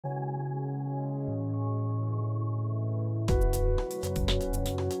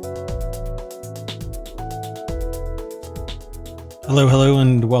Hello,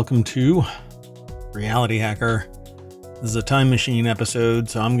 and welcome to Reality Hacker. This is a time machine episode,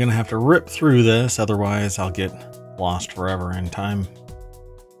 so I'm going to have to rip through this, otherwise I'll get lost forever in time.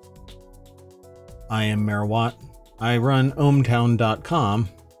 I am Mayor Watt. I run ohmtown.com,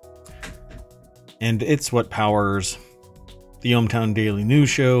 and it's what powers the ohmTown Daily News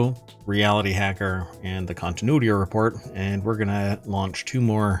Show, Reality Hacker, and the Continuity Report, and we're going to launch 2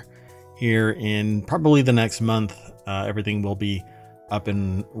 more here in probably the next month. Everything will be up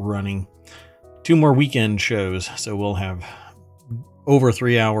and running. 2 more weekend shows, so we'll have over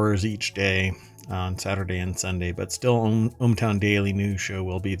 3 hours each day on Saturday and Sunday, but still ohmTown Daily News Show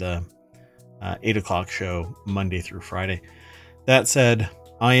will be the 8 o'clock show Monday through Friday. That said,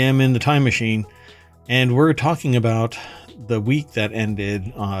 I am in the time machine, and we're talking about the week that ended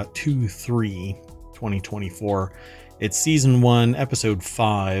 2/3/2024. It's season 1, episode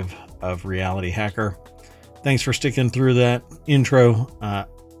 5 of Reality Hacker. Thanks for sticking through that intro.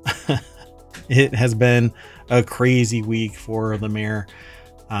 It has been a crazy week for the mayor.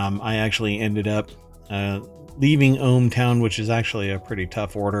 I actually ended up leaving ohmTown, which is actually a pretty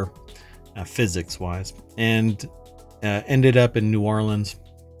tough order, physics-wise, and ended up in New Orleans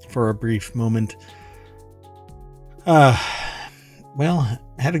for a brief moment. Well,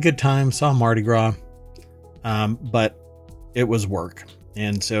 had a good time, saw Mardi Gras, but it was work.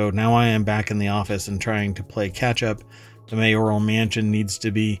 And so now I am back in the office and trying to play catch up. The mayoral mansion needs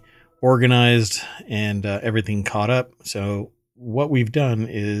to be organized and everything caught up. So what we've done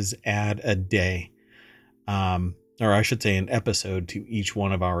is add a day, or I should say an episode, to each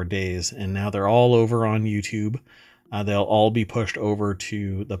one of our days. And now they're all over on YouTube. They'll all be pushed over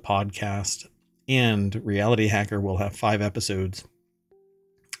to the podcast, and Reality Hacker will have 5 episodes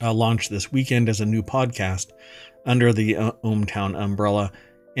launched this weekend as a new podcast under the ohmTown umbrella,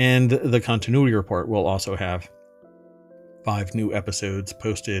 and the Continuity Report will also have 5 new episodes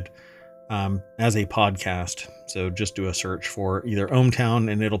posted as a podcast. So just do a search for either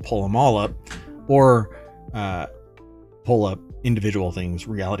ohmTown and it'll pull them all up, or pull up individual things: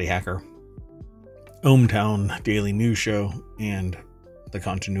 Reality Hacker, ohmTown Daily News Show, and the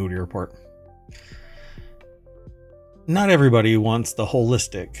Continuity Report. Not everybody wants the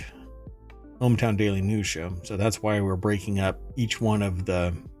holistic ohmTown Daily News Show, so that's why we're breaking up each one of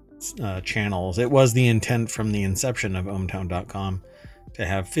the channels. It was the intent from the inception of ohmtown.com to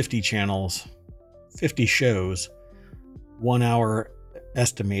have 50 channels, 50 shows, 1 hour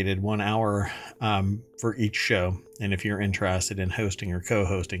estimated, 1 hour for each show. And if you're interested in hosting or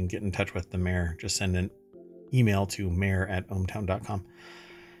co-hosting, get in touch with the mayor. Just send an email to mayor@ohmtown.com.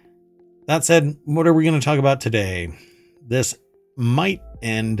 That said, what are we going to talk about today? This might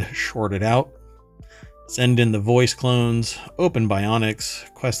end shorted out. Send in the voice clones, Open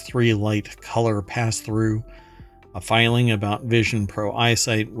Bionics, Quest 3 Lite color pass-through, a filing about Vision Pro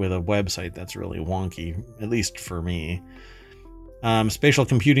eyesight with a website that's really wonky, at least for me. Spatial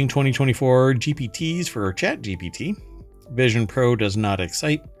Computing 2024 GPTs for ChatGPT. Vision Pro does not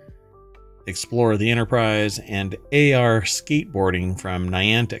excite. Explore the Enterprise, and AR skateboarding from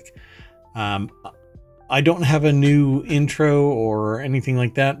Niantic. I don't have a new intro or anything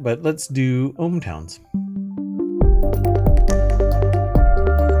like that, but let's do ohmTowns.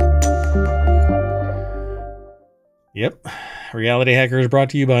 Yep. Reality Hacker is brought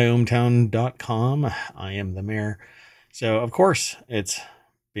to you by ohmtown.com. I am the mayor. So, of course, it's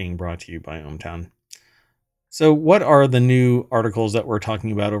being brought to you by ohmTown. So, what are the new articles that we're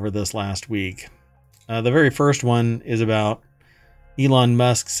talking about over this last week? The very first one is about Elon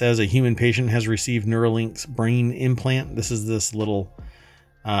Musk says a human patient has received Neuralink's brain implant. This is this little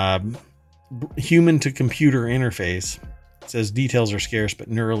human-to-computer interface. It says details are scarce, but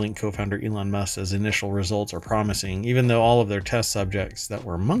Neuralink co-founder Elon Musk says initial results are promising, even though all of their test subjects that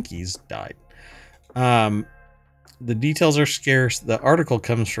were monkeys died. The details are scarce. The article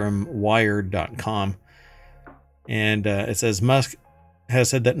comes from Wired.com, and it says Musk has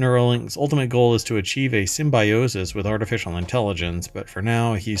said that Neuralink's ultimate goal is to achieve a symbiosis with artificial intelligence, but for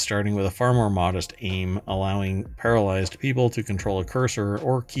now he's starting with a far more modest aim, allowing paralyzed people to control a cursor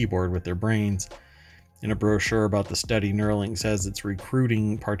or keyboard with their brains. In a brochure about the study, Neuralink says it's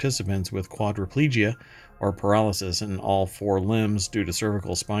recruiting participants with quadriplegia, or paralysis in all 4 limbs due to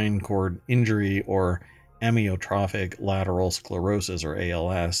cervical spine cord injury or amyotrophic lateral sclerosis, or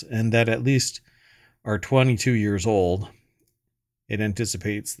ALS, and that at least are 22 years old. It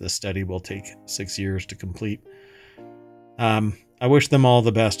anticipates the study will take 6 years to complete. I wish them all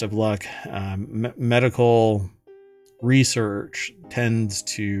the best of luck. Medical research tends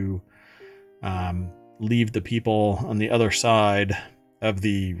to leave the people on the other side of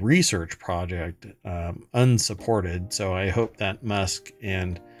the research project unsupported. So I hope that Musk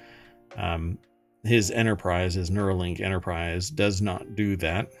and his enterprise, his Neuralink enterprise, does not do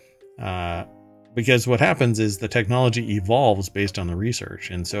that. Because what happens is the technology evolves based on the research.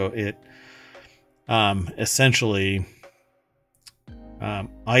 And so it essentially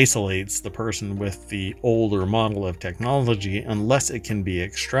isolates the person with the older model of technology unless it can be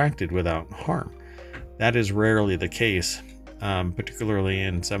extracted without harm. That is rarely the case, particularly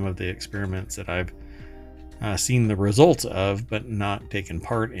in some of the experiments that I've seen the results of, but not taken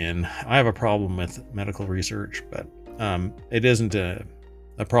part in. I have a problem with medical research, but it isn't a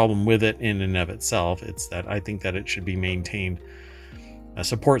problem with it in and of itself. It's that I think that it should be maintained, a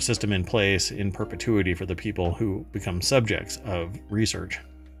support system in place in perpetuity for the people who become subjects of research.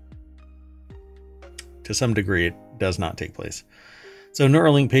 To some degree, it does not take place. So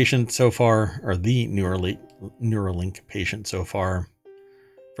Neuralink patient so far, or the Neuralink patient so far,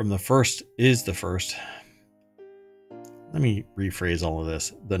 from the first is the first. Let me rephrase all of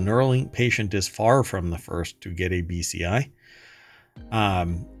this. The Neuralink patient is far from the first to get a BCI.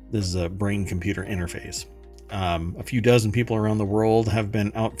 This is a brain-computer interface. A few dozen people around the world have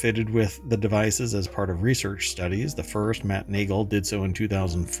been outfitted with the devices as part of research studies. The first, Matt Nagel, did so in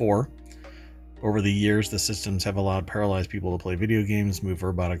 2004. Over the years, the systems have allowed paralyzed people to play video games, move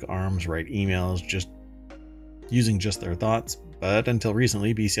robotic arms, write emails, just using just their thoughts. But until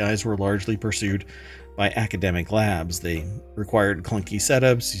recently, BCIs were largely pursued by academic labs. They required clunky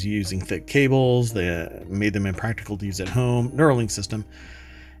setups using thick cables. They made them impractical to use at home. Neuralink system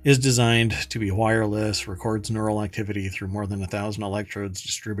is designed to be wireless, records neural activity through more than 1,000 electrodes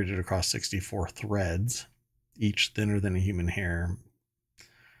distributed across 64 threads, each thinner than a human hair.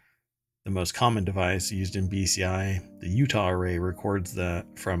 The most common device used in BCI, the Utah array, records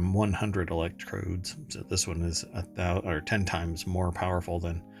from 100 electrodes. So this one is 10 times more powerful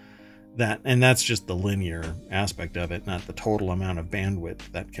than that. And that's just the linear aspect of it, not the total amount of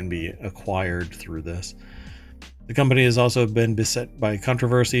bandwidth that can be acquired through this. The company has also been beset by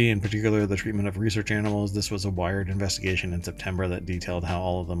controversy, in particular the treatment of research animals. This was a Wired investigation in September that detailed how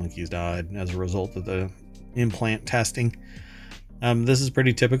all of the monkeys died as a result of the implant testing. This is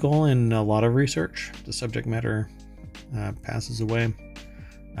pretty typical in a lot of research. The subject matter passes away,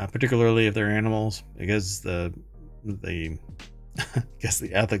 particularly if they're animals, because the I guess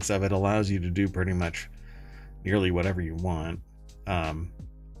the ethics of it allows you to do pretty much nearly whatever you want,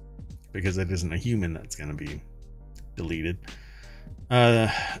 because it isn't a human that's going to be deleted.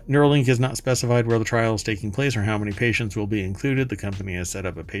 Neuralink has not specified where the trial is taking place or how many patients will be included. The company has set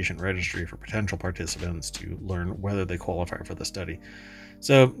up a patient registry for potential participants to learn whether they qualify for the study.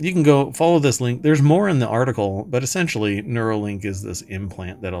 So you can go follow this link. There's more in the article, but essentially Neuralink is this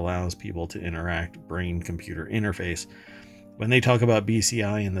implant that allows people to interact, brain-computer interface. When they talk about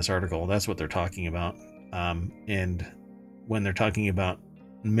BCI in this article, that's what they're talking about. And when they're talking about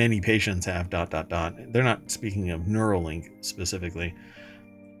many patients have ... they're not speaking of Neuralink specifically.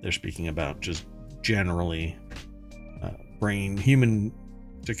 They're speaking about just generally human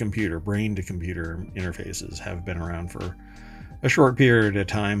to computer, brain to computer interfaces have been around for a short period of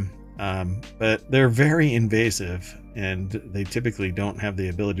time, but they're very invasive and they typically don't have the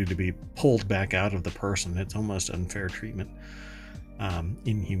ability to be pulled back out of the person. It's almost unfair treatment,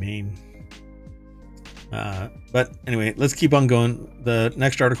 inhumane. But anyway, let's keep on going. The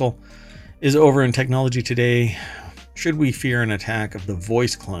next article is over in Technology Today. Should we fear an attack of the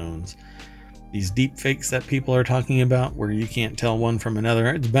voice clones? These deep fakes that people are talking about, where you can't tell one from another,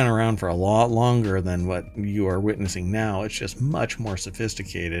 it's been around for a lot longer than what you are witnessing now. It's just much more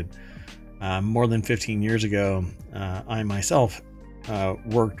sophisticated. More than 15 years ago, I myself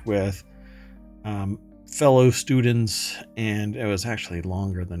worked with fellow students, and it was actually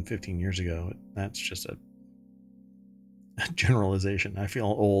longer than 15 years ago. That's just a generalization. I feel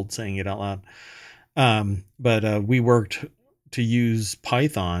old saying it out loud. But we worked to use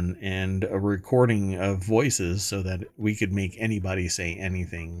Python and a recording of voices so that we could make anybody say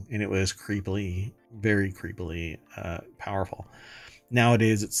anything. And it was very creepily powerful.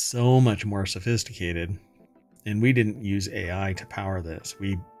 Nowadays, it's so much more sophisticated, and we didn't use AI to power this.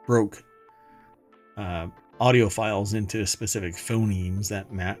 We broke audio files into specific phonemes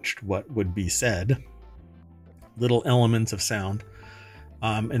that matched what would be said, little elements of sound,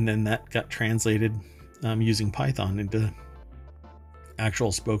 and then that got translated using Python into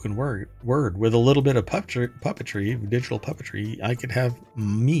actual spoken word with a little bit of puppetry, digital puppetry. I could have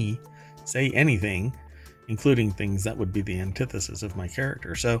me say anything, including things that would be the antithesis of my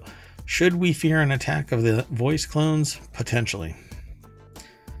character. So should we fear an attack of the voice clones? Potentially.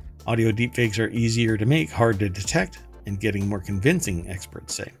 Audio deepfakes are easier to make, hard to detect, and getting more convincing,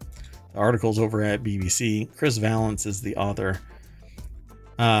 experts say. The article's over at BBC. Chris Valance is the author.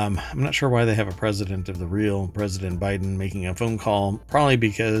 I'm not sure why they have a president of the real President Biden making a phone call. Probably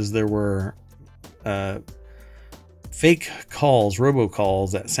because there were fake calls,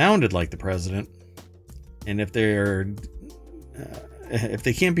 robocalls that sounded like the president. And if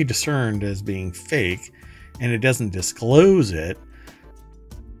they can't be discerned as being fake and it doesn't disclose it,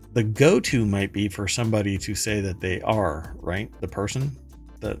 the go-to might be for somebody to say that they are, right? The person,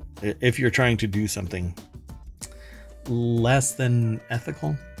 that if you're trying to do something less than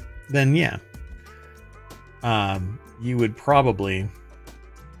ethical, then yeah, you would probably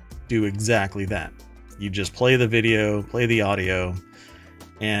do exactly that. You just play the video, play the audio,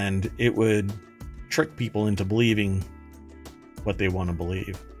 and it would trick people into believing what they want to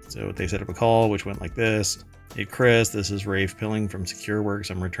believe. So they set up a call which went like this. Hey Chris, this is Rafe Pilling from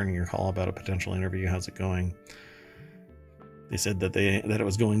SecureWorks. I'm returning your call about a potential interview. How's it going? They said that it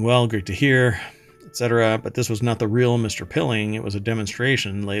was going well, great to hear, etc. But this was not the real Mr. Pilling. It was a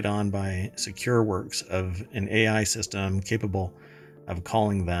demonstration laid on by SecureWorks of an AI system capable of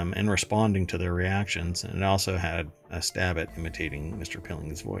calling them and responding to their reactions. And it also had a stab at imitating Mr.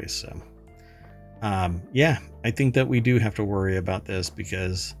 Pilling's voice. So yeah, I think that we do have to worry about this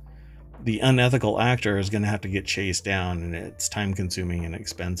because the unethical actor is going to have to get chased down, and it's time consuming and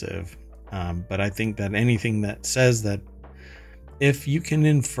expensive. But I think that anything that says that if you can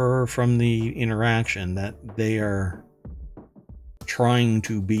infer from the interaction that they are trying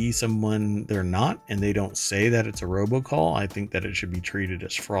to be someone they're not, and they don't say that it's a robocall, I think that it should be treated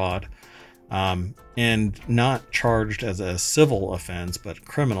as fraud, and not charged as a civil offense, but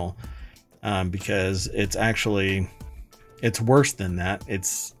criminal, because it's worse than that.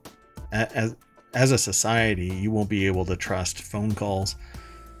 It's as a society, you won't be able to trust phone calls.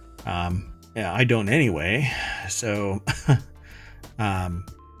 Yeah, I don't anyway. So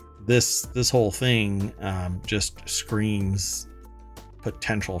this whole thing just screams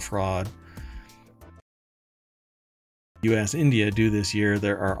potential fraud. US, India do this year.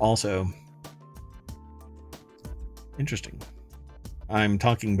 There are also interesting. I'm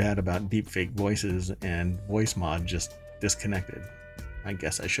talking bad about deepfake voices, and voice mod just disconnected. I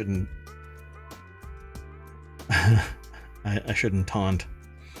guess I shouldn't. I shouldn't taunt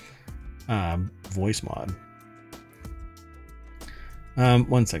voice mod.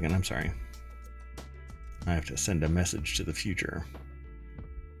 1 second, I'm sorry. I have to send a message to the future.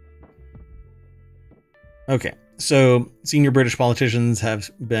 Okay, so senior British politicians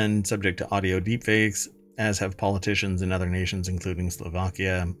have been subject to audio deepfakes, as have politicians in other nations, including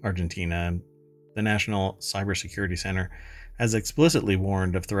Slovakia, Argentina. The National Cybersecurity Center has explicitly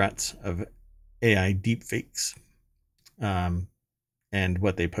warned of threats of AI deepfakes and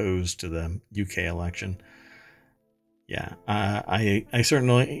what they pose to the UK election. Yeah, I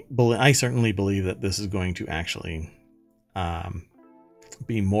certainly believe that this is going to actually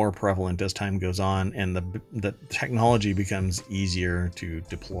be more prevalent as time goes on, and the technology becomes easier to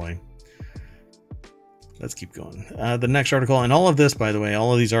deploy. Let's keep going. The next article, and all of this, by the way,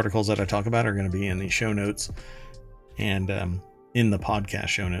 all of these articles that I talk about are going to be in the show notes and in the podcast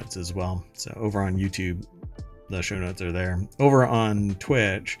show notes as well. So over on YouTube, the show notes are there. Over on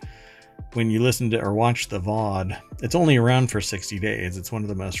Twitch, when you listen to or watch the VOD, it's only around for 60 days. It's one of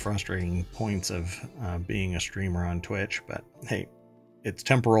the most frustrating points of being a streamer on Twitch. But hey, it's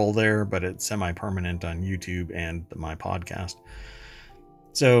temporal there, but it's semi-permanent on YouTube and my podcast.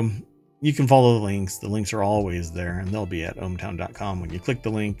 So you can follow the links. The links are always there, and they'll be at ohmtown.com. When you click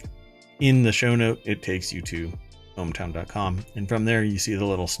the link in the show note, it takes you to ohmtown.com. And from there, you see the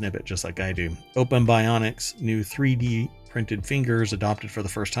little snippet, just like I do. Open Bionics, new 3D printed fingers adopted for the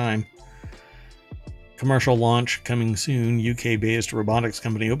first time. Commercial launch coming soon. UK-based robotics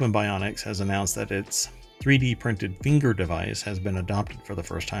company Open Bionics has announced that its 3D printed finger device has been adopted for the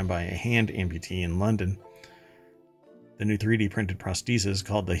first time by a hand amputee in London. The new 3D printed prosthesis,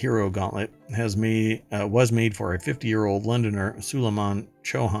 called the Hero Gauntlet, was made for a 50-year-old Londoner, Suleiman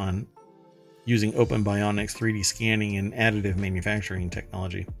Chauhan, using Open Bionics 3D scanning and additive manufacturing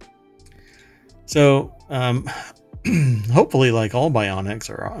technology. So, hopefully, like all bionics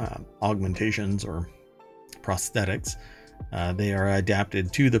or augmentations or prosthetics, they are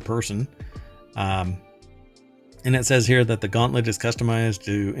adapted to the person. And it says here that the gauntlet is customized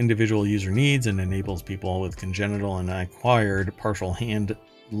to individual user needs and enables people with congenital and acquired partial hand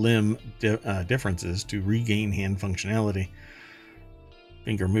limb differences to regain hand functionality.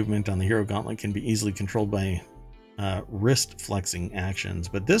 Finger movement on the Hero Gauntlet can be easily controlled by wrist flexing actions,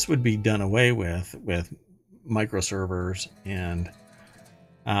 but this would be done away with microservers and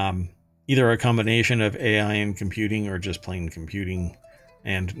Either a combination of AI and computing or just plain computing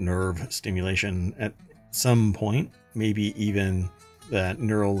and nerve stimulation at some point. Maybe even that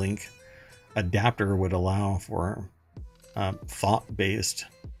Neuralink adapter would allow for thought-based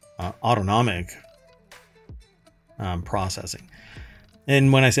autonomic processing.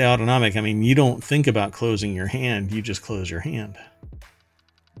 And when I say autonomic, I mean you don't think about closing your hand, you just close your hand.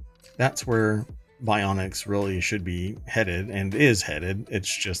 That's where bionics really should be headed, and is headed.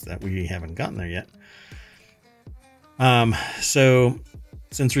 It's just that we haven't gotten there yet. So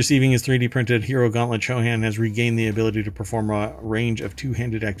since receiving his 3D printed Hero Gauntlet, Chohan has regained the ability to perform a range of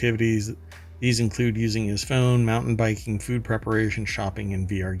two-handed activities. These include using his phone, mountain biking, food preparation, shopping, and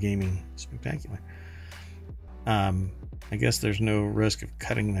VR gaming. Spectacular. I guess there's no risk of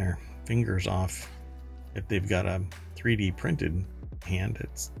cutting their fingers off if they've got a 3D printed hand.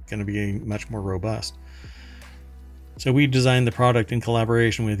 It's going to be much more robust. So we designed the product in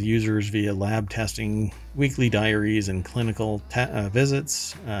collaboration with users via lab testing, weekly diaries, and clinical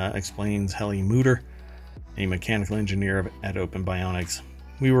visits, explains Helly Mutter, a mechanical engineer at Open Bionics.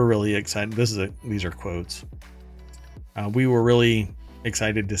 We were really excited. These are quotes. We were really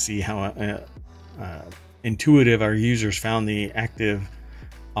excited to see how intuitive our users found the active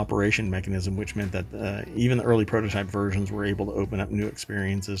operation mechanism, which meant that even the early prototype versions were able to open up new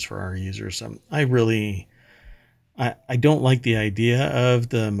experiences for our users. So I don't like the idea of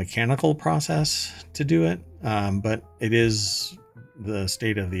the mechanical process to do it, but it is the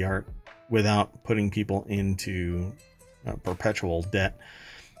state of the art without putting people into perpetual debt,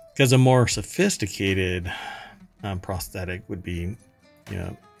 because a more sophisticated prosthetic would be,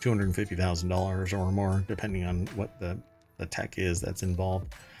 $250,000 or more, depending on what the tech is that's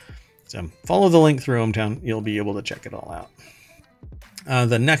involved. So follow the link through ohmTown. You'll be able to check it all out.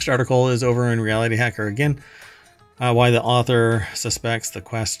 The next article is over in Reality Hacker again. Why the author suspects the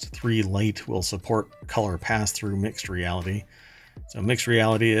Quest 3 Lite will support color pass-through mixed reality. So mixed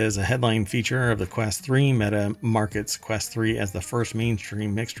reality is a headline feature of the Quest 3. Meta markets Quest 3 as the first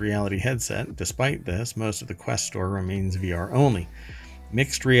mainstream mixed reality headset. Despite this, most of the Quest store remains VR only.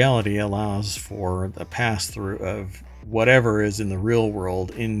 Mixed reality allows for the pass-through of whatever is in the real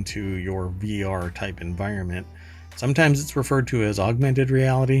world into your VR type environment. Sometimes it's referred to as augmented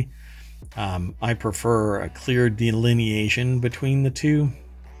reality. I prefer a clear delineation between the two.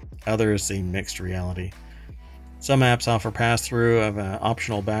 Others say mixed reality. Some apps offer pass-through of an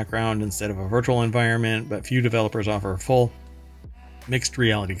optional background instead of a virtual environment, but few developers offer full mixed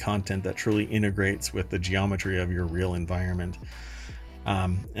reality content that truly integrates with the geometry of your real environment.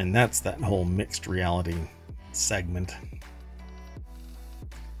 And that's that whole mixed reality segment.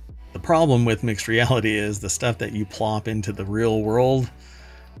 The problem with mixed reality is the stuff that you plop into the real world,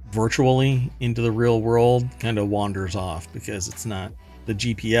 virtually into the real world, kind of wanders off because it's not, the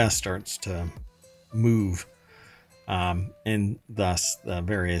GPS starts to move, and thus the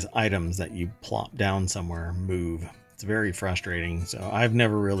various items that you plop down somewhere move. It's very frustrating. So I've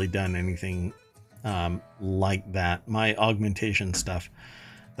never really done anything like that. My augmentation stuff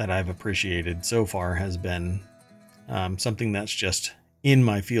that I've appreciated so far has been something that's just in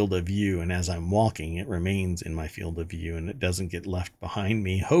my field of view, and as I'm walking it remains in my field of view and it doesn't get left behind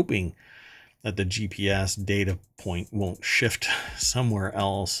me, hoping that the GPS data point won't shift somewhere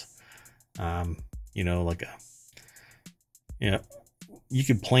else. Like you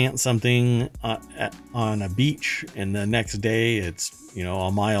could plant something on a beach and the next day it's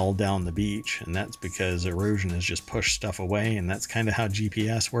a mile down the beach, and that's because erosion has just pushed stuff away. And that's kind of how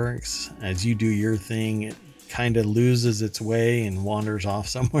GPS works. As you do your thing, it kind of loses its way and wanders off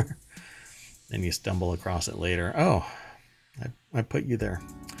somewhere, then you stumble across it later. Oh, I put you there.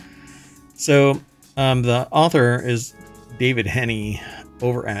 So the author is David Henney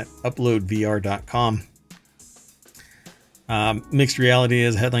over at uploadvr.com. Mixed reality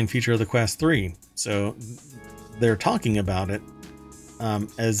is a headline feature of the Quest 3. So they're talking about it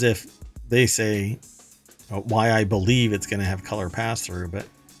as if they say why I believe it's going to have color pass through, but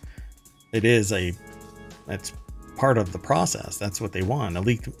that's part of the process. That's what they want. A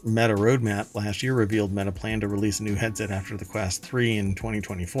leaked Meta roadmap last year revealed Meta plan to release a new headset after the Quest 3 in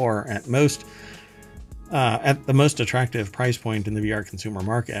 2024 at the most attractive price point in the VR consumer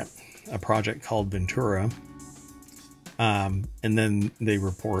market, a project called Ventura. And then they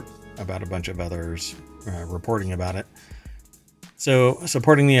report about a bunch of others reporting about it. So,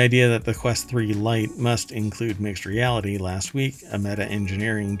 supporting the idea that the Quest 3 Lite must include mixed reality, last week, a Meta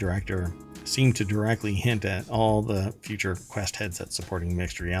engineering director seemed to directly hint at all the future Quest headsets supporting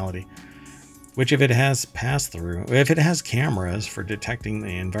mixed reality, which if it has pass-through, if it has cameras for detecting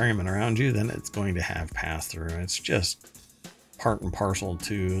the environment around you, then it's going to have pass-through. It's just part and parcel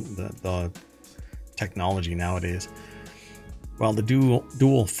to the technology nowadays. While the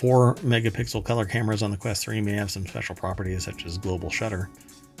dual 4 megapixel color cameras on the Quest 3 may have some special properties such as global shutter,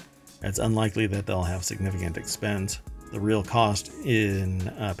 it's unlikely that they'll have significant expense. The real cost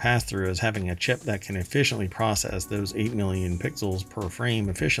in pass-through is having a chip that can efficiently process those 8 million pixels per frame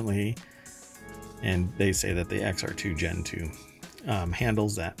efficiently, and they say that the XR2 Gen 2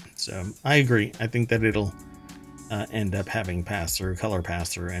 handles that. So I agree. I think that it'll end up having pass-through, color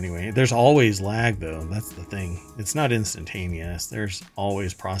pass-through anyway. There's always lag though, that's the thing. It's not instantaneous. There's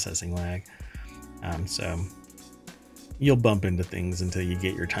always processing lag. So you'll bump into things until you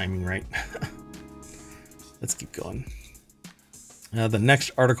get your timing right. Let's keep going. The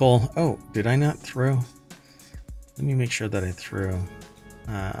next article, oh, did I not throw? Let me make sure that I throw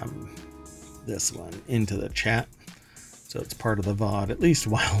this one into the chat, so it's part of the VOD, at least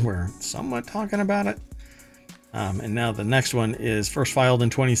while we're somewhat talking about it. And now the next one is first filed in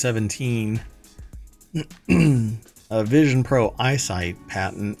 2017. A Vision Pro eyesight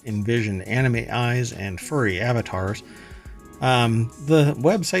patent envisioned anime eyes and furry avatars. The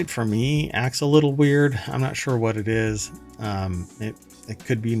website for me acts a little weird. I'm not sure what it is. It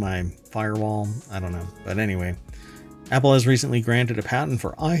could be my firewall. I don't know. But anyway, Apple has recently granted a patent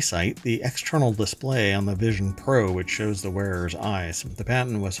for eyesight, the external display on the Vision Pro, which shows the wearer's eyes. The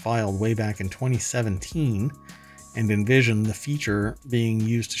patent was filed way back in 2017 and envisioned the feature being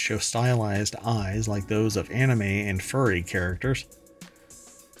used to show stylized eyes like those of anime and furry characters.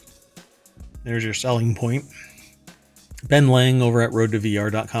 There's your selling point. Ben Lang over at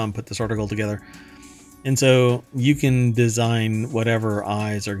roadtovr.com put this article together. And so you can design whatever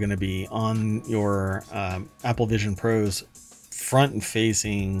eyes are going to be on your Apple Vision Pro's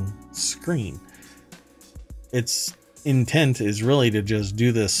front-facing screen. Its intent is really to just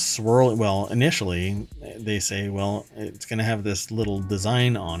do this swirl. Well, initially they say, well, it's going to have this little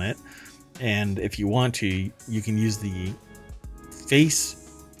design on it. And if you want to, you can use the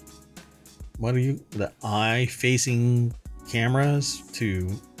the eye facing cameras to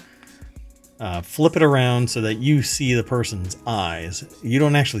flip it around so that you see the person's eyes. You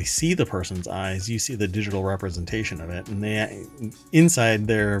don't actually see the person's eyes, you see the digital representation of it. And they, inside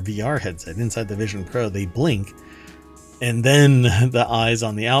their VR headset, inside the Vision Pro, they blink, and then the eyes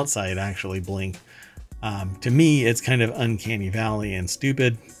on the outside actually blink. To me, it's kind of uncanny valley and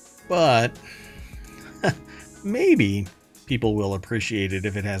stupid, but maybe people will appreciate it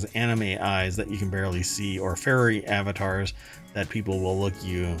if it has anime eyes that you can barely see, or furry avatars that people will look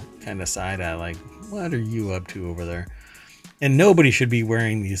you kind of side-eye like, what are you up to over there? And nobody should be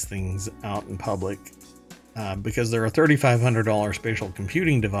wearing these things out in public because they're a $3,500 spatial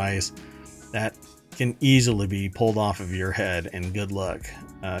computing device that can easily be pulled off of your head, and good luck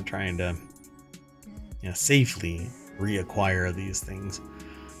trying to safely reacquire these things.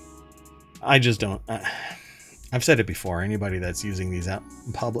 I just don't... I've said it before, anybody that's using these out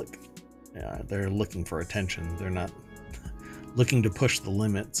in public, they're looking for attention. They're not looking to push the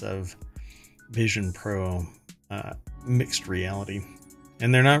limits of Vision Pro mixed reality.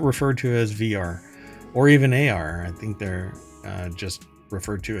 And they're not referred to as VR or even AR. I think they're just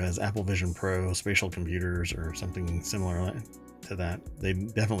referred to as Apple Vision Pro spatial computers or something similar to that. They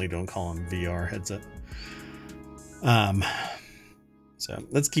definitely don't call them VR headset. So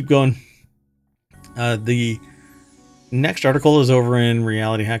let's keep going. The next article is over in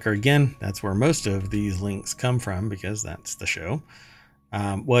Reality Hacker again. That's where most of these links come from because that's the show.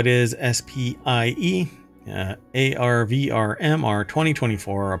 What is SPIE? AR/VR/MR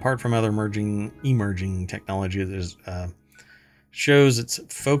 2024, apart from other emerging technologies, shows its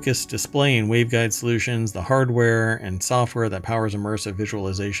focused display and waveguide solutions, the hardware and software that powers immersive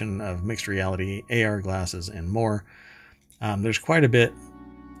visualization of mixed reality, AR glasses, and more. There's quite a bit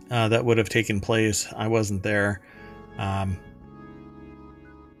that would have taken place. I wasn't there.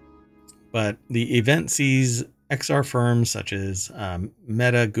 But the event sees XR firms such as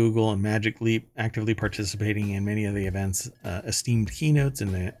Meta, Google, and Magic Leap actively participating in many of the event's esteemed keynotes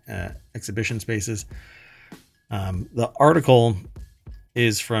in the exhibition spaces. The article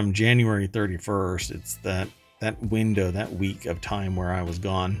is from January 31st. It's that window, that week of time where I was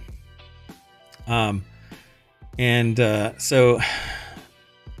gone. So it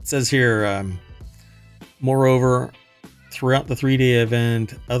says here, moreover, throughout the 3-day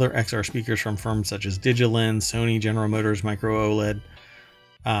event, other XR speakers from firms such as DigiLens, Sony, General Motors, Micro OLED,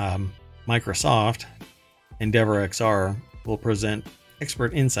 Microsoft, Endeavor XR will present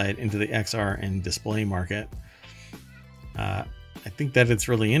expert insight into the XR and display market. I think that it's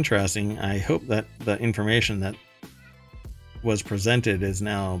really interesting. I hope that the information that was presented is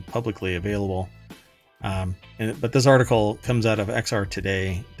now publicly available. But this article comes out of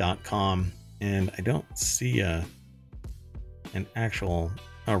xrtoday.com, and I don't see an actual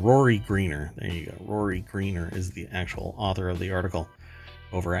Rory Greener. There you go. Rory Greener is the actual author of the article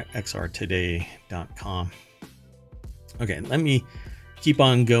over at xrtoday.com. Okay, let me keep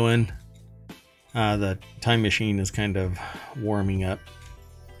on going. The time machine is kind of warming up.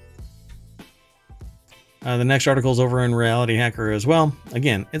 The next article is over in Reality Hacker as well.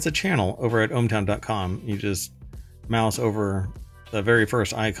 Again, it's a channel over at ohmtown.com. You just mouse over the very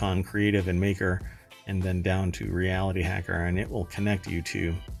first icon, Creative and Maker, and then down to Reality Hacker, and it will connect you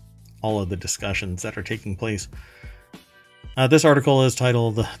to all of the discussions that are taking place. This article is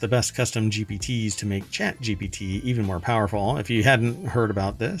titled The Best Custom GPTs to Make ChatGPT Even More Powerful. If you hadn't heard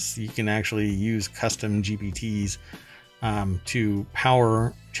about this, you can actually use custom GPTs to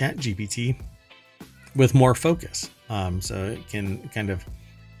power ChatGPT with more focus. So it can kind of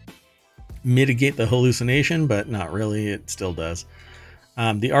mitigate the hallucination, but not really. It still does.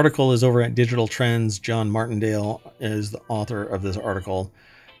 The article is over at Digital Trends. John Martindale is the author of this article.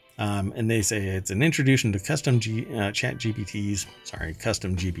 And they say it's an introduction to custom ChatGPTs.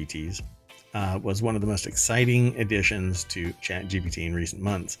 Custom GPTs was one of the most exciting additions to ChatGPT in recent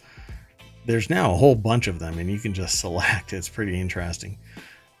months. There's now a whole bunch of them, and you can just select. It's pretty interesting.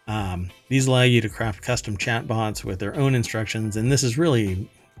 These allow you to craft custom chatbots with their own instructions, and this is really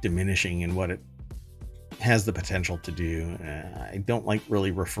diminishing in what it has the potential to do. I don't like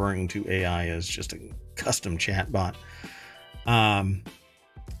really referring to AI as just a custom chatbot.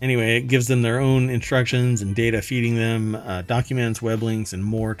 Anyway, it gives them their own instructions and data, feeding them documents, web links, and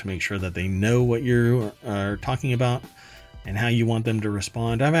more to make sure that they know what you are talking about and how you want them to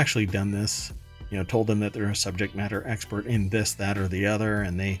respond. I've actually done this, told them that they're a subject matter expert in this, that, or the other,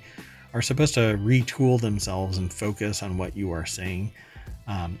 and they are supposed to retool themselves and focus on what you are saying,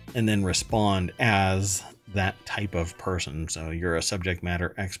 and then respond as that type of person. So you're a subject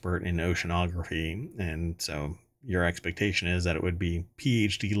matter expert in oceanography, and so your expectation is that it would be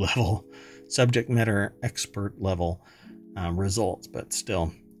PhD level, subject matter expert level results, but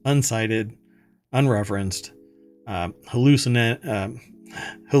still uncited, unreferenced,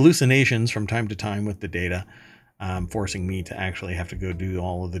 hallucinations from time to time with the data, forcing me to actually have to go do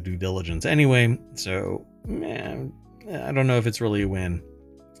all of the due diligence anyway. So, I don't know if it's really a win.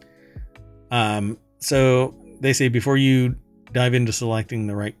 So they say before you dive into selecting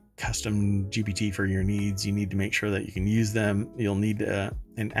the right custom GPT for your needs, you need to make sure that you can use them. You'll need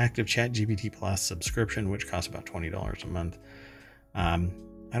an active ChatGPT Plus subscription, which costs about $20 a month. I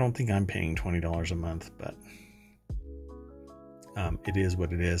don't think I'm paying $20 a month, but it is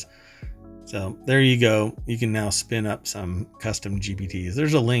what it is. So there you go. You can now spin up some custom GPTs.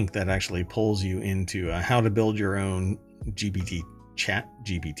 There's a link that actually pulls you into how to build your own GPT, Chat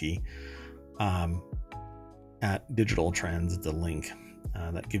GPT, at Digital Trends. It's a link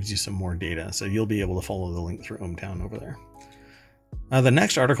that gives you some more data. So you'll be able to follow the link through ohmTown over there. The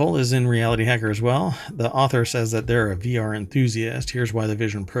next article is in Reality Hacker as well. The author says that they're a VR enthusiast. Here's why the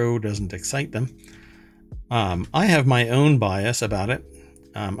Vision Pro doesn't excite them. I have my own bias about it.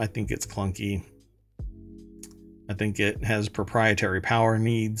 I think it's clunky. I think it has proprietary power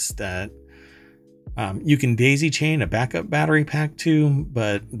needs that you can daisy chain a backup battery pack to,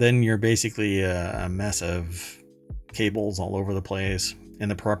 but then you're basically a mess of cables all over the place. And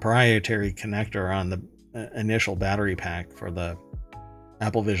the proprietary connector on the initial battery pack for the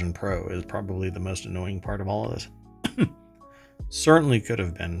Apple Vision Pro is probably the most annoying part of all of this. Certainly could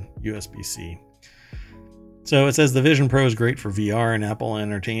have been USB-C. So it says the Vision Pro is great for VR, and Apple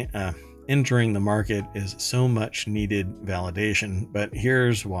entering the market is so much needed validation. But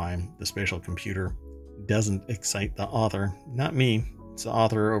here's why the spatial computer doesn't excite the author. Not me. It's the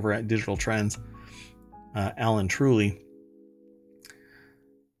author over at Digital Trends, Alan Truly.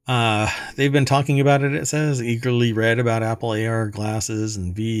 They've been talking about it, it says, eagerly read about Apple AR glasses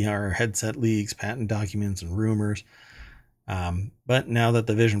and VR headset leaks, patent documents, and rumors. But now that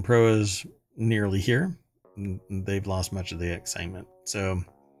the Vision Pro is nearly here, they've lost much of the excitement. So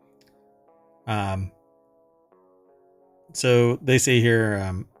they say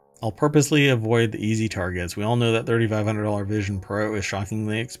here, I'll purposely avoid the easy targets. We all know that $3,500 Vision Pro is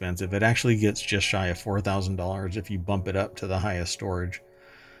shockingly expensive. It actually gets just shy of $4,000 if you bump it up to the highest storage.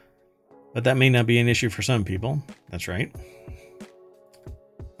 But that may not be an issue for some people. That's right.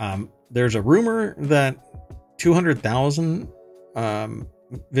 There's a rumor that 200,000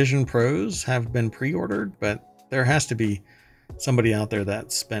 Vision Pros have been pre-ordered, but there has to be somebody out there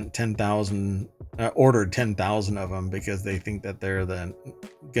that spent 10,000, ordered 10,000 of them because they think that they're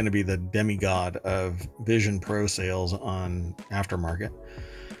going to be the demigod of Vision Pro sales on aftermarket.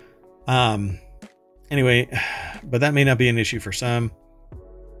 Anyway, but that may not be an issue for some.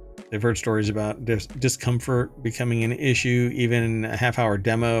 They've heard stories about discomfort becoming an issue. Even a half-hour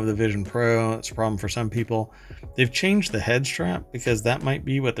demo of the Vision Pro, it's a problem for some people. They've changed the head strap because that might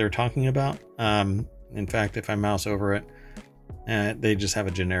be what they're talking about. In fact, if I mouse over it, they just have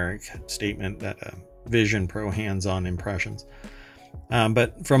a generic statement that Vision Pro hands-on impressions.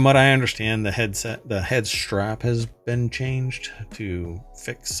 But from what I understand, the head strap has been changed to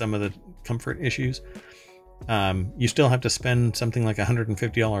fix some of the comfort issues. You still have to spend something like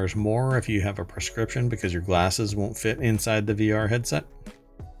 $150 more if you have a prescription because your glasses won't fit inside the VR headset.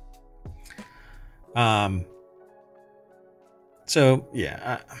 So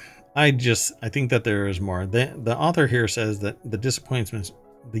yeah, I think that there is more. The author here says that the disappointments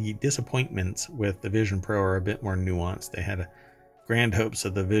with the Vision Pro are a bit more nuanced. They had grand hopes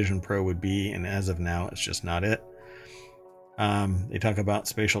that the Vision Pro would be, and as of now, it's just not it. They talk about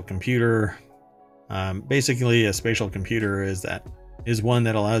spatial computer. Basically, a spatial computer is one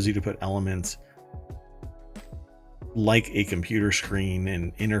that allows you to put elements like a computer screen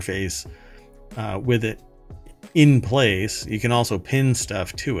and interface with it in place. You can also pin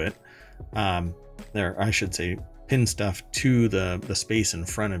stuff to it. I should say pin stuff to the space in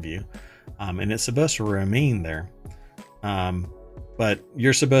front of you, and it's supposed to remain there. But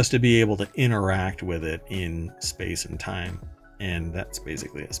you're supposed to be able to interact with it in space and time, and that's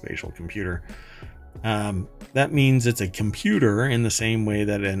basically a spatial computer. That means it's a computer in the same way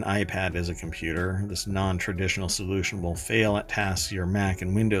that an iPad is a computer. This non-traditional solution will fail at tasks your Mac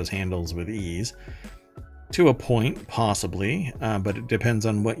and Windows handles with ease. To a point, possibly, but it depends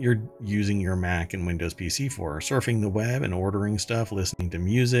on what you're using your Mac and Windows PC for. Surfing the web and ordering stuff, listening to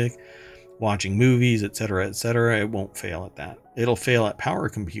music, watching movies, etc., etc. It won't fail at that. It'll fail at power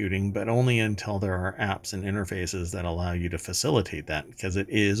computing, but only until there are apps and interfaces that allow you to facilitate that, because it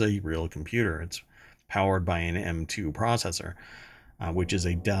is a real computer. It's powered by an M2 processor, which is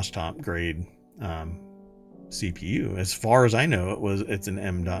a desktop grade CPU. As far as I know, it's an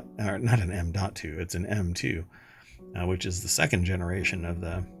not an M.2, it's an M2, which is the second generation of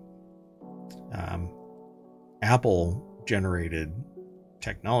the Apple generated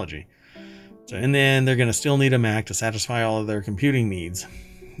technology. So, and then they're going to still need a Mac to satisfy all of their computing needs.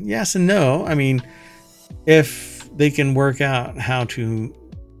 Yes and no. I mean, if they can work out how to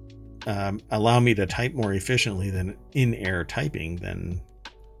allow me to type more efficiently than in-air typing, then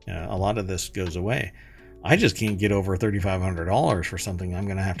a lot of this goes away. I just can't get over $3,500 for something I'm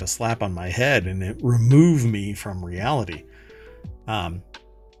going to have to slap on my head and it remove me from reality.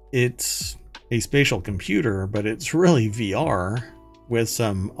 It's a spatial computer, but it's really VR with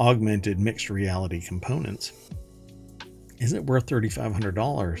some augmented mixed reality components. Is it worth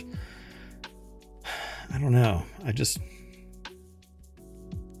 $3,500? I don't know. I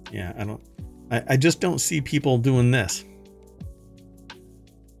just don't see people doing this.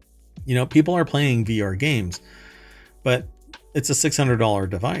 You know, people are playing VR games, but it's a $600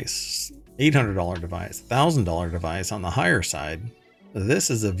 device, $800 device, $1,000 device on the higher side. This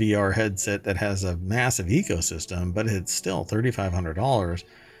is a VR headset that has a massive ecosystem, but it's still $3,500,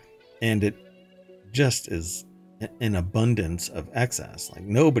 and it just is an abundance of excess. Like,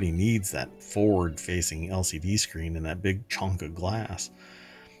 nobody needs that forward-facing LCD screen and that big chunk of glass.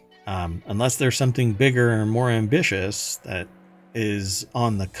 Unless there's something bigger and more ambitious that is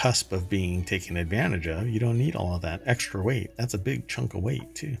on the cusp of being taken advantage of. You don't need all of that extra weight. That's a big chunk of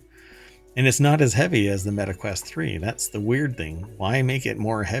weight too. And it's not as heavy as the MetaQuest 3. That's the weird thing. Why make it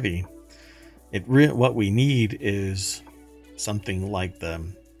more heavy? What we need is something like the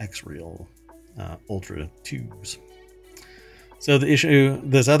X-Real Ultra 2s. So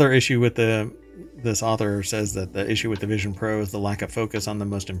this other issue with this author says that the issue with the Vision Pro is the lack of focus on the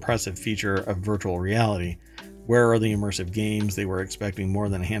most impressive feature of virtual reality. Where are the immersive games? They were expecting more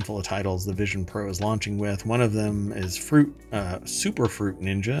than a handful of titles the Vision Pro is launching with. One of them is Super Fruit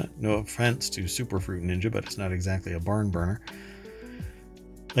Ninja. No offense to Super Fruit Ninja, but it's not exactly a barn burner.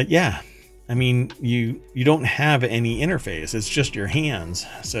 But yeah, I mean, you don't have any interface. It's just your hands.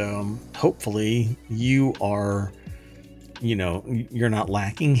 So hopefully you are, you're not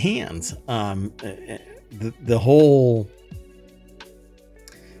lacking hands.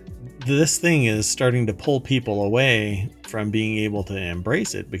 This thing is starting to pull people away from being able to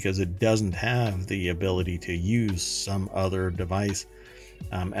embrace it because it doesn't have the ability to use some other device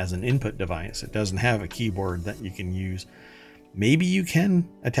as an input device. It doesn't have a keyboard that you can use. Maybe you can,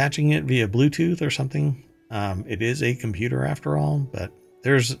 attaching it via Bluetooth or something. It is a computer after all, but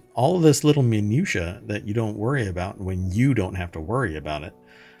there's all of this little minutia that you don't worry about when you don't have to worry about it.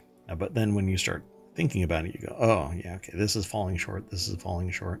 But then when you start thinking about it, you go, oh yeah, okay, this is falling short. This is falling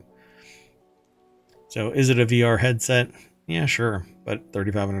short. So is it a VR headset? Yeah, sure, but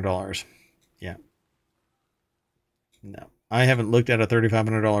 $3,500. Yeah. No, I haven't looked at a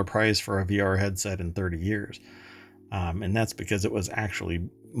 $3,500 price for a VR headset in 30 years. And that's because it was actually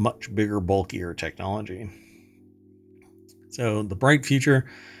much bigger, bulkier technology. So the bright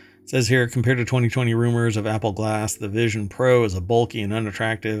future says here, compared to 2020 rumors of Apple Glass, the Vision Pro is a bulky and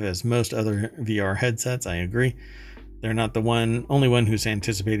unattractive as most other VR headsets. I agree. They're not the only one who's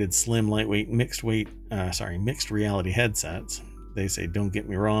anticipated slim, lightweight, mixed reality headsets. They say, don't get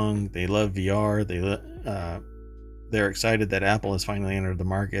me wrong, they love VR. They're excited that Apple has finally entered the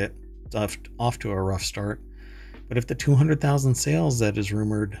market. It's off to a rough start. But if the 200,000 sales that is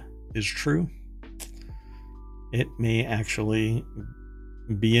rumored is true, it may actually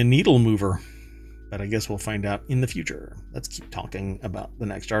be a needle mover. But I guess we'll find out in the future. Let's keep talking about the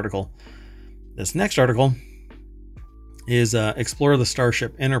next article. This next article is explore the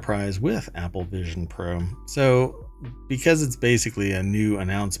Starship Enterprise with Apple Vision Pro. So because it's basically a new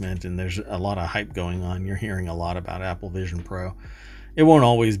announcement and there's a lot of hype going on, you're hearing a lot about Apple Vision Pro. It won't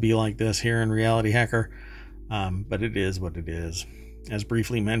always be like this here in Reality Hacker, but it is what it is. As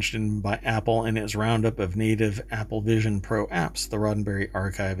briefly mentioned by Apple in its roundup of native Apple Vision Pro apps, the Roddenberry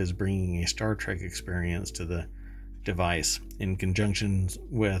Archive is bringing a Star Trek experience to the device in conjunction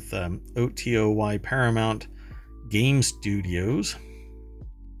with OTOY Paramount Game Studios.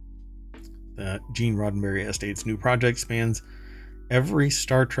 The Gene Roddenberry Estate's new project spans every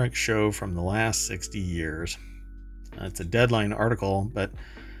Star Trek show from the last 60 years. It's a Deadline article, but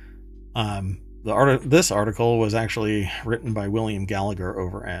this article was actually written by William Gallagher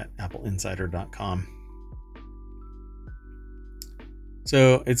over at appleinsider.com.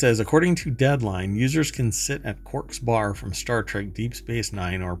 So it says, according to Deadline, users can sit at Quark's bar from Star Trek Deep Space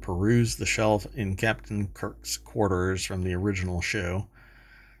Nine or peruse the shelf in Captain Kirk's quarters from the original show.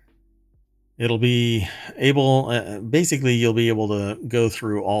 It'll be able, basically you'll be able to go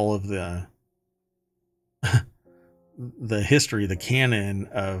through all of the history, the canon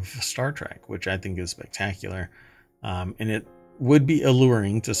of Star Trek, which I think is spectacular. And it would be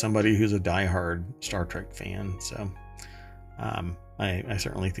alluring to somebody who's a diehard Star Trek fan. So I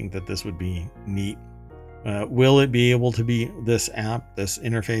certainly think that this would be neat. Will it be able to be, this app, this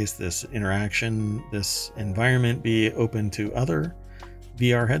interface, this interaction, this environment be open to other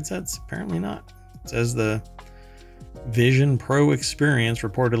VR headsets? Apparently not. It says the Vision Pro experience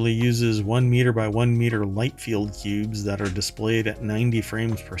reportedly uses 1 meter by 1 meter light field cubes that are displayed at 90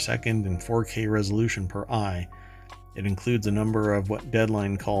 frames per second and 4K resolution per eye. It includes a number of what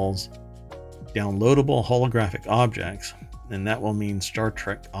Deadline calls downloadable holographic objects, and that will mean Star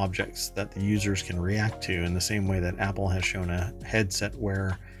Trek objects that the users can react to in the same way that Apple has shown a headset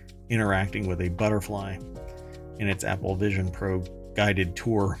wearer interacting with a butterfly in its Apple Vision Pro guided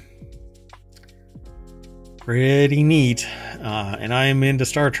tour. Pretty neat. And I am into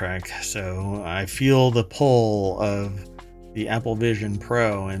Star Trek, so I feel the pull of the Apple Vision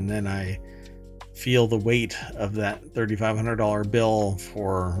Pro, and then I feel the weight of that $3,500 bill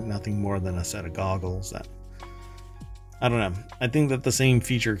for nothing more than a set of goggles. That, I don't know. I think that the same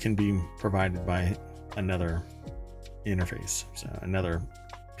feature can be provided by another interface, so another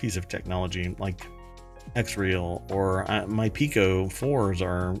piece of technology like X-Real or my Pico 4s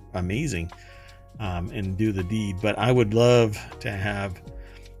are amazing and do the deed. But I would love to have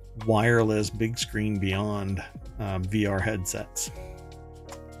wireless big screen beyond VR headsets.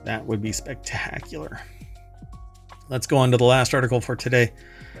 That would be spectacular. Let's go on to the last article for today.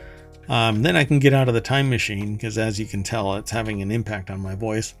 Then I can get out of the time machine because, as you can tell, it's having an impact on my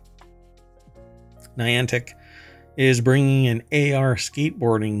voice. Niantic is bringing an AR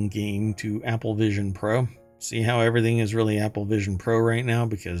skateboarding game to Apple Vision Pro. See how everything is really Apple Vision Pro right now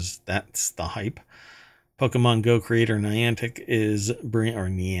because that's the hype. Pokemon Go creator Niantic is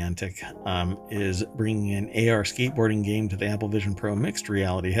bringing an AR skateboarding game to the Apple Vision Pro mixed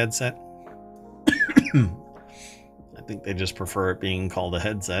reality headset. I think they just prefer it being called a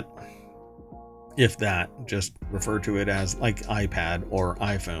headset. If that, just refer to it as like iPad or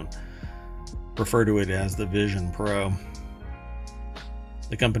iPhone. Refer to it as the Vision Pro.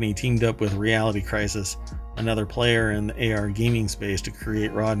 The company teamed up with Reality Crisis, another player in the AR gaming space, to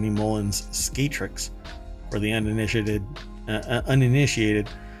create Rodney Mullen's Skatrix for the uninitiated.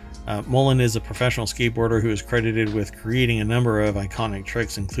 Mullen is a professional skateboarder who is credited with creating a number of iconic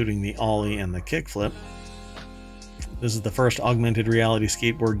tricks, including the ollie and the kickflip. This is the first augmented reality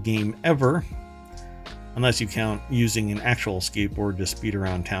skateboard game ever, unless you count using an actual skateboard to speed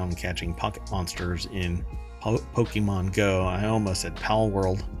around town catching pocket monsters in Pokemon Go. I almost said Pal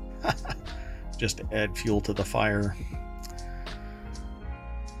World, just to add fuel to the fire.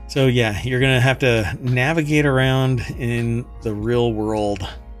 So yeah, you're going to have to navigate around in the real world.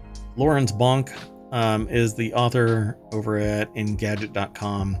 Lawrence Bonk is the author over at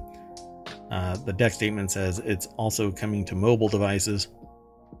Engadget.com. The deck statement says it's also coming to mobile devices.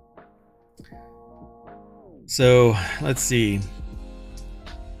 So let's see.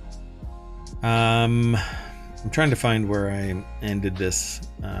 I'm trying to find where I ended this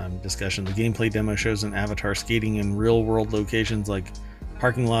discussion. The gameplay demo shows an avatar skating in real world locations like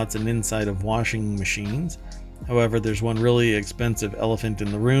parking lots and inside of washing machines. However, there's one really expensive elephant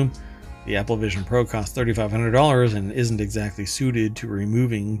in the room. The Apple Vision Pro costs $3,500 and isn't exactly suited to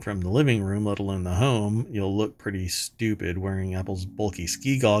removing from the living room, let alone the home. You'll look pretty stupid wearing Apple's bulky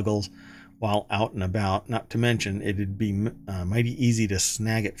ski goggles while out and about. Not to mention, it'd be mighty easy to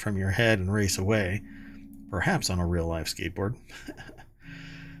snag it from your head and race away, perhaps on a real-life skateboard.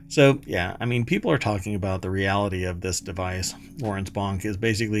 So, yeah, I mean, people are talking about the reality of this device. Lawrence Bonk is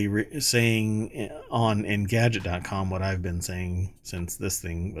basically saying on Engadget.com what I've been saying since this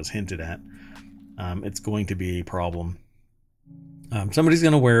thing was hinted at. It's going to be a problem. Somebody's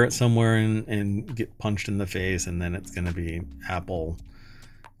going to wear it somewhere and get punched in the face, and then it's going to be Apple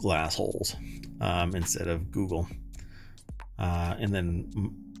glass holes instead of Google. And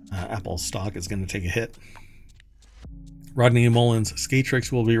then Apple stock is going to take a hit. Rodney and Mullen's Skate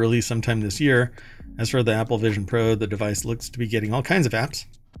Tricks will be released sometime this year. As for the Apple Vision Pro, the device looks to be getting all kinds of apps.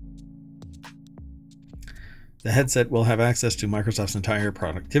 The headset will have access to Microsoft's entire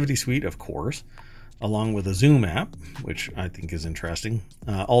productivity suite, of course, along with a Zoom app, which I think is interesting.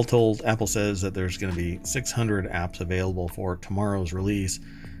 All told, Apple says that there's going to be 600 apps available for tomorrow's release,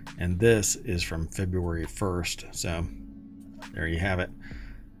 and this is from February 1st. So there you have it.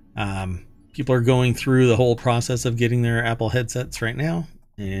 People are going through the whole process of getting their Apple headsets right now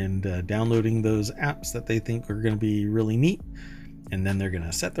and downloading those apps that they think are going to be really neat. And then they're going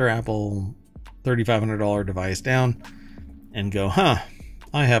to set their Apple $3,500 device down and go,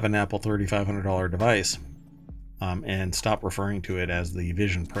 I have an Apple $3,500 device, and stop referring to it as the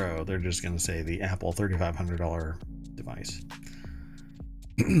Vision Pro. They're just going to say the Apple $3,500 device.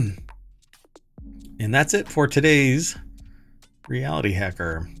 And that's it for today's Reality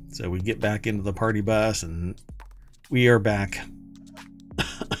Hacker. So we get back into the party bus and we are back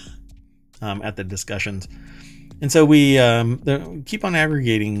at the discussions. And so we keep on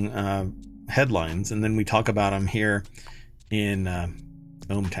aggregating headlines, and then we talk about them here in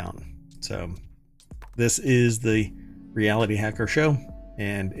ohmTown. So this is the Reality Hacker Show,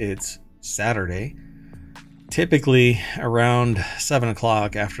 and it's Saturday, typically around 7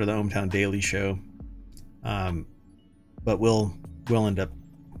 o'clock after the ohmTown Daily Show. But we'll end up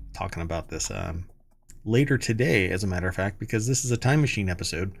talking about this later today, as a matter of fact, because this is a time machine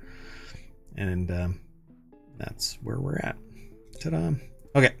episode, and that's where we're at. Ta-da.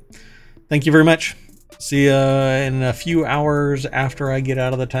 Okay, thank you very much. See you in a few hours after I get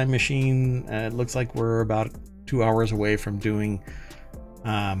out of the time machine. It looks like we're about 2 hours away from doing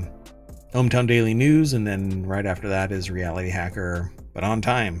ohmTown Daily News, and then right after that is Reality Hacker, but on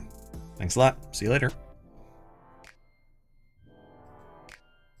time. Thanks a lot. See you later.